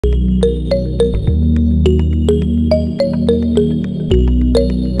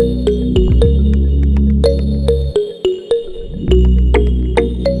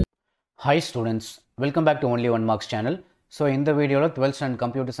Hi students, welcome back to Only One Marks channel. So in the video 12th standard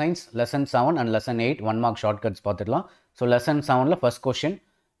computer science lesson 7 and lesson 8 1 mark shortcuts பார்த்துடலாம். So lesson 7ல first question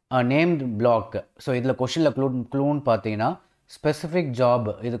named block. So இதில் questionல clue பார்த்தீங்கன்னா specific job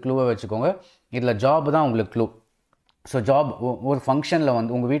இது clue வச்சுக்கோங்க. இதில் job தான் உங்களுக்கு clue. So job ஒரு ஃபங்க்ஷனில்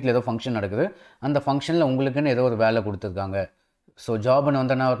வந்து உங்கள் வீட்டில் ஏதோ ஃபங்க்ஷன் நடக்குது, அந்த ஃபங்க்ஷனில் உங்களுக்குன்னு ஏதோ ஒரு வேலை கொடுத்துருக்காங்க. ஸோ ஜாப்னு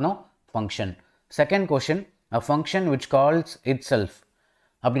வந்து என்ன வரணும்? Function. Second question a function which calls it self.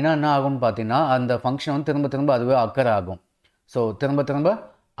 அப்படின்னா என்ன ஆகும்னு பார்த்தீங்கன்னா அந்த ஃபங்க்ஷன் வந்து திரும்ப திரும்ப அதுவே அக்கர் ஆகும். ஸோ திரும்ப திரும்ப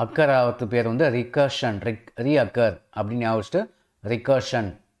அக்கர் ஆகிறது பேர் வந்து ரிகர்ஷன், ரீஅக்கர் அப்படின்னு ஞாபகிச்சுட்டு recursion.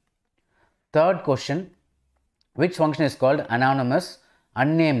 Third question which function is called anonymous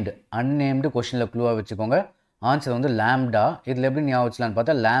unnamed கொஷினில் க்ளூவாக வச்சுக்கோங்க. ஆன்சர் வந்து லேம்டா. இதில் எப்படி ஞாபகம் வச்சலான்னு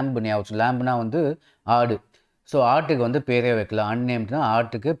பார்த்தா லேம்பு ஞாபகம். லேம்புனா வந்து ஆடு. ஸோ ஆட்டுக்கு வந்து பேரே வைக்கல. அன்னேம்டுனா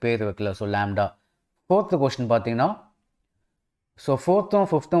ஆட்டுக்கு பேர் வைக்கல. So lambda. ஃபோர்த்து கொஸ்டின் பார்த்தீங்கன்னா ஸோ ஃபோர்த்தும்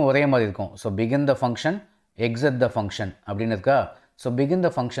ஃபிஃப்த்தும் ஒரே மாதிரி இருக்கும். So begin the function exit the function அப்படின்னு இருக்கா. ஸோ பிகின் த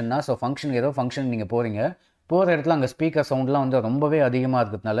ஃபங்க்ஷன்னா ஸோ ஃபங்க்ஷன் ஏதோ ஃபங்க்ஷன் நீங்கள் போகிற இடத்துல அங்கே ஸ்பீக்கர் சவுண்ட்லாம் வந்து ரொம்பவே அதிகமாக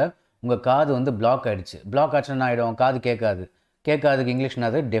இருக்கிறதுனால உங்கள் காது வந்து பிளாக் ஆகிடுச்சு. பிளாக் ஆச்சுன்னா ஆகிடும், காது கேட்காதுக்கு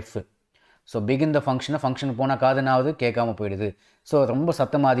இங்கிலீஷ்னாது டெஃப். ஸோ பிகின் த ஃபங்க்ஷனுக்கு போனால் காது என்னாவது கேட்காம போயிடுது. ஸோ ரொம்ப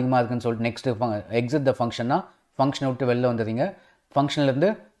சத்தமாக அதிகமாக இருக்குன்னு சொல்லிட்டு நெக்ஸ்ட்டு எக்ஸிட் த ஃபங்க்ஷன்னா ஃபங்க்ஷனை விட்டு வெளில வந்துடுறீங்க, ஃபங்க்ஷன்லேருந்து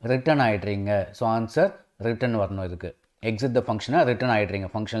ரிட்டர்ன் ஆகிடுறீங்க. ஸோ ஆன்சர் ரிட்டர்ன் வரணும். இதுக்கு எக்ஸிட் த ஃபங்க்ஷனாக ரிட்டர்ன் ஆகிடுறீங்க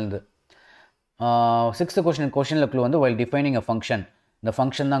ஃபங்க்ஷன்லேருந்து. சிக்ஸ்த்து கொஷனில் க்ளூ வந்து வைல் டிஃபைனிங் அ ஃபங்க்ஷன். இந்த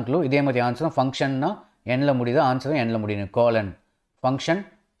ஃபங்க்ஷன் தான் க்ளூ. இதே மாதிரி ஆன்சரும் ஃபங்க்ஷன்னா எண்ணில் முடியுது, ஆன்சரும் எண்ணில் முடியணும். Colon function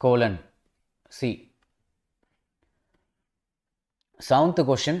colon C. Seventh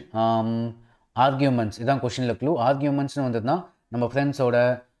question arguments. இதான் கொஷினில் க்ளூ. ஆர்கியூமெண்ட்ஸ்னு வந்ததுன்னா நம்ம ஃப்ரெண்ட்ஸோட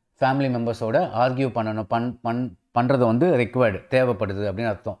ஃபேமிலி மெம்பர்ஸோட ஆர்கியூ பண்ணணும், பண்ணுறது வந்து ரெக்வயர்டு, தேவைப்படுது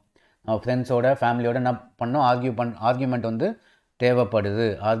அப்படின்னு அர்த்தம். நம்ம ஃப்ரெண்ட்ஸோட ஃபேமிலியோட என்ன பண்ணோம்? ஆர்கியூமெண்ட் வந்து தேவைப்படுது,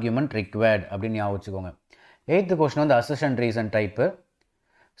 ஆர்கியூமெண்ட் ரிக்வயர்டு அப்படின்னு ஞாபகம் வச்சுக்கோங்க. எயித்து கொஷின் வந்து assertion reason type.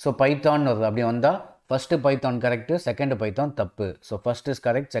 So Python வருது. அப்படி வந்தால் first Python correct, second Python தப்பு. So first is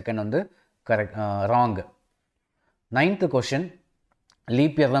correct, second வந்து wrong. Ninth question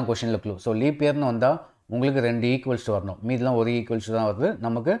leap year தான் கொஷினில் க்ளூ. ஸோ லீப் இயர்னு வந்தால் உங்களுக்கு 2 ஈக்குவல்ஸ் வரணும். மீதெல்லாம் ஒரு ஈக்குவல்ஸ் தான் வருது,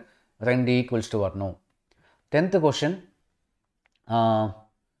 நமக்கு 2 ஈக்குவல்ஸ் வரணும். Tenth question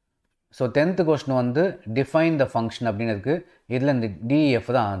so tenth question வந்து டிஃபைன் த ஃபங்க்ஷன் அப்படின்னு இருக்குது. இதில் இந்த டிஎஃப்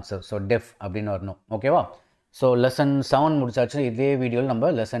தான் ஆன்சர். ஸோ டெஃப் அப்படின்னு வரணும். ஓகேவா? ஸோ லெசன் 7 முடிச்சாச்சு. இதே வீடியோவில் நம்ம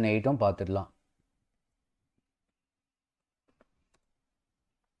லெசன் 8 பார்த்துடலாம்.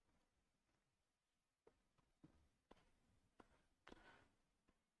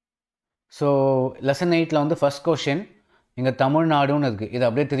 ஸோ லெசன் 8ல் வந்து ஃபஸ்ட் கொஷின் இங்கே தமிழ்நாடுன்னு இருக்குது. இது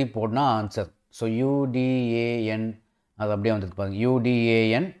அப்படியே திருப்பி போடனா ஆன்சர். ஸோ UDAN அது அப்படியே வந்துருக்கு பாருங்கள்.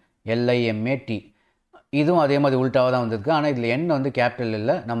 UDAN LIMAT. இதுவும் அதே மாதிரி உல்ட்டாவாக தான் வந்திருக்கு. ஆனால் இதில் எண் வந்து கேபிட்டல்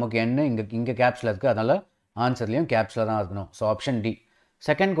இல்லை, நமக்கு எண் இங்கே கேப்ஸில் இருக்குது. அதனால் ஆன்சர்லேயும் கேப்ஸில் தான் இருக்கணும். So option D.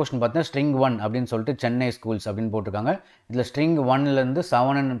 Second question பார்த்தீங்கன்னா ஸ்ட்ரிங் 1 அப்படின்னு சொல்லிட்டு சென்னை ஸ்கூல்ஸ் அப்படின்னு போட்டிருக்காங்க. இதில் ஸ்ட்ரிங் 1லேருந்து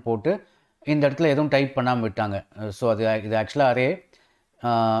 7ன்னு போட்டு இந்த இடத்துல எதுவும் டைப் பண்ணாமல் விட்டாங்க. ஸோ இது ஆக்சுவலாக அரே.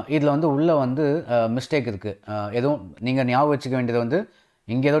 இதில் வந்து உள்ளே வந்து மிஸ்டேக் இருக்குது. எதுவும் நீங்கள் ஞாபகம் வச்சுக்க வேண்டியது வந்து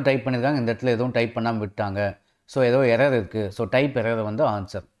இங்கே ஏதோ டைப் பண்ணியிருக்காங்க, இந்த இடத்துல எதுவும் டைப் பண்ணாமல் விட்டாங்க. ஸோ ஏதோ எரர் இருக்குது. ஸோ டைப் எரர் வந்து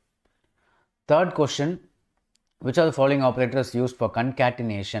answer. Third question which are the following operators use for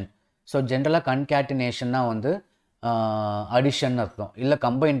concatenation. So ஜென்ரலாக கன்கேட்டினேஷன்னா வந்து அடிஷன் அர்த்தம், இல்லை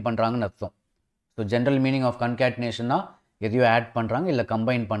கம்பைன் பண்ணுறாங்கன்னு அர்த்தம். ஸோ ஜென்ரல் மீனிங் ஆஃப் கன்கேட்டினேஷன்னா எதையோ ஆட் பண்ணுறாங்க இல்லை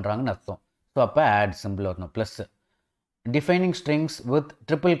கம்பைன் பண்ணுறாங்கன்னு அர்த்தம். ஸோ அப்போ ஆட் சிம்பிள் வரணும். Plus defining strings with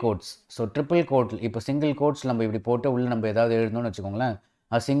triple quotes. So triple code இப்போ சிங்கிள் கோட்ஸ் நம்ம இப்படி போட்டு உள்ளே நம்ம ஏதாவது எழுதணும்னு வச்சுக்கோங்களேன்,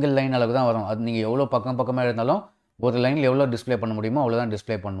 அது சிங்கிள் லைன் அளவுக்கு தான் வரும். அது நீங்கள் எவ்வளோ பக்கமாக எழுதினாலும் ஒரு லைனில் எவ்வளோ டிஸ்பிளே பண்ண முடியுமோ அவ்வளோதான்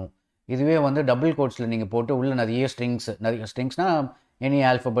டிஸ்பிளே பண்ணும். இதுவே வந்து டபுள் கோட்ஸில் நீங்கள் போட்டு உள்ளே நிறைய ஸ்ட்ரிங்ஸ்னால் எனி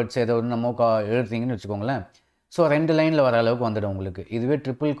ஆல்ஃபபெட்ஸ் ஏதோ ஒன்று நம்ம எழுதுறீங்கன்னு வச்சுக்கோங்களேன். ஸோ 2 லைனில் வர அளவுக்கு வந்துடும் உங்களுக்கு. இதுவே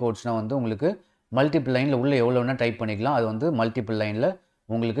ட்ரிபிள் கோட்ஸ்னால் வந்து உங்களுக்கு மல்டிபிள் லைனில் உள்ளே எவ்வளோ வேணால் டைப் பண்ணிக்கலாம். அது வந்து மல்டிபிள் லைனில்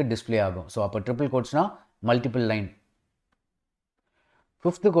உங்களுக்கு டிஸ்பிளே ஆகும். ஸோ அப்போ triple கோட்ஸ்னால் multiple line.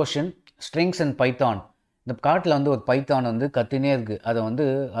 Fifth question strings and Python. இந்த காட்டில் வந்து ஒரு பைத்தான் வந்து கத்தினே இருக்குது.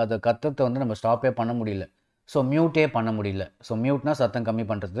 அதை கத்தத்தை வந்து நம்ம ஸ்டாப்பே பண்ண முடியல. ஸோ மியூட்டே பண்ண முடியல. ஸோ மியூட்னா சத்தம் கம்மி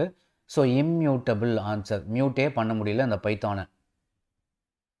பண்ணுறது. So immutable answer. மியூட்டே பண்ண முடியல அந்த பைத்தானை.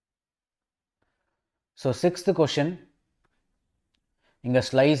 ஸோ சிக்ஸ்த்து கொஷின் இங்கே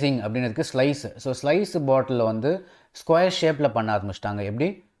ஸ்லைசிங் அப்படின்னு இருக்குது. ஸ்லைஸ். ஸோ ஸ்லைஸ் பாட்டிலில் வந்து ஸ்கொயர் ஷேப்பில் பண்ண ஆரம்பிச்சிட்டாங்க. எப்படி?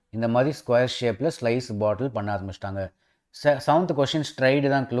 இந்த மாதிரி ஸ்கொயர் ஷேப்பில் ஸ்லைஸ் பாட்டில் பண்ண ஆரம்பிச்சிட்டாங்க. செவன்த் கொஷின் ஸ்ட்ரைடு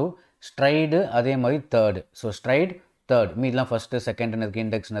தான் க்ளூ. ஸ்ட்ரைடு அதே மாதிரி third. So straight third, மீதெலாம் first செகண்ட்னு இருக்குது,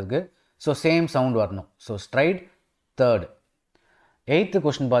 இண்டெக்ஸ்னு இருக்குது. ஸோ சேம் சவுண்ட் வரணும். So straight third. Eighth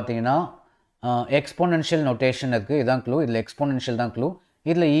question பார்த்தீங்கன்னா எக்ஸ்போனென்ஷியல் நொட்டேஷன் இருக்குது. இதுதான் க்ளூ. இதில் எக்ஸ்போனென்ஷியல் தான் க்ளூ.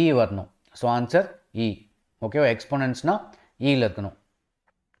 இதில் வரணும். ஸோ ஆன்சர் இ. ஓகேவா, எக்ஸ்போனன்ட்ஸ்னால் இயில் இருக்கணும்.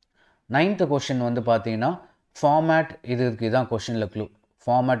 9th கொஷின் வந்து பார்த்தீங்கன்னா ஃபார்மேட் இது இருக்குது, இதுதான் கொஷினில் க்ளூ.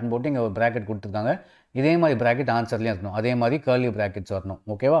 ஃபார்மேட்னு போட்டு இங்கே ஒரு ப்ராக்கெட் கொடுத்துருக்காங்க, இதே மாதிரி ப்ராக்கெட் ஆன்சர்லேயும் இருக்கணும், அதே மாதிரி கர்லி ப்ராக்கெட்ஸ் வரணும்.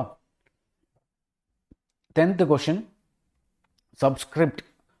 ஓகேவா. 10th கொஷின் சப்ஸ்கிரிப்ட்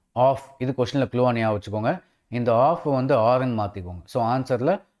ஆஃப், இது கொஷினில் க்ளூவாக ஞாபகம் வச்சுக்கோங்க. இந்த ஆஃப் வந்து ஆர்ன்னு மாற்றிக்கோங்க. ஸோ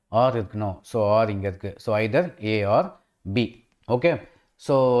ஆன்சரில் ஆர் இருக்கணும். ஸோ ஆர் இங்கே இருக்குது. So Hyder A R B. Okay,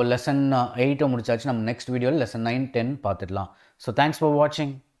 so lesson 8 முடிச்சாச்சு. நம்ம நெக்ஸ்ட் வீடியோவில் லெசன் 9, 10 பார்த்துடலாம். ஸோ தேங்க்ஸ் ஃபார்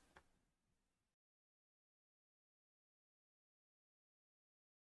வாட்சிங்.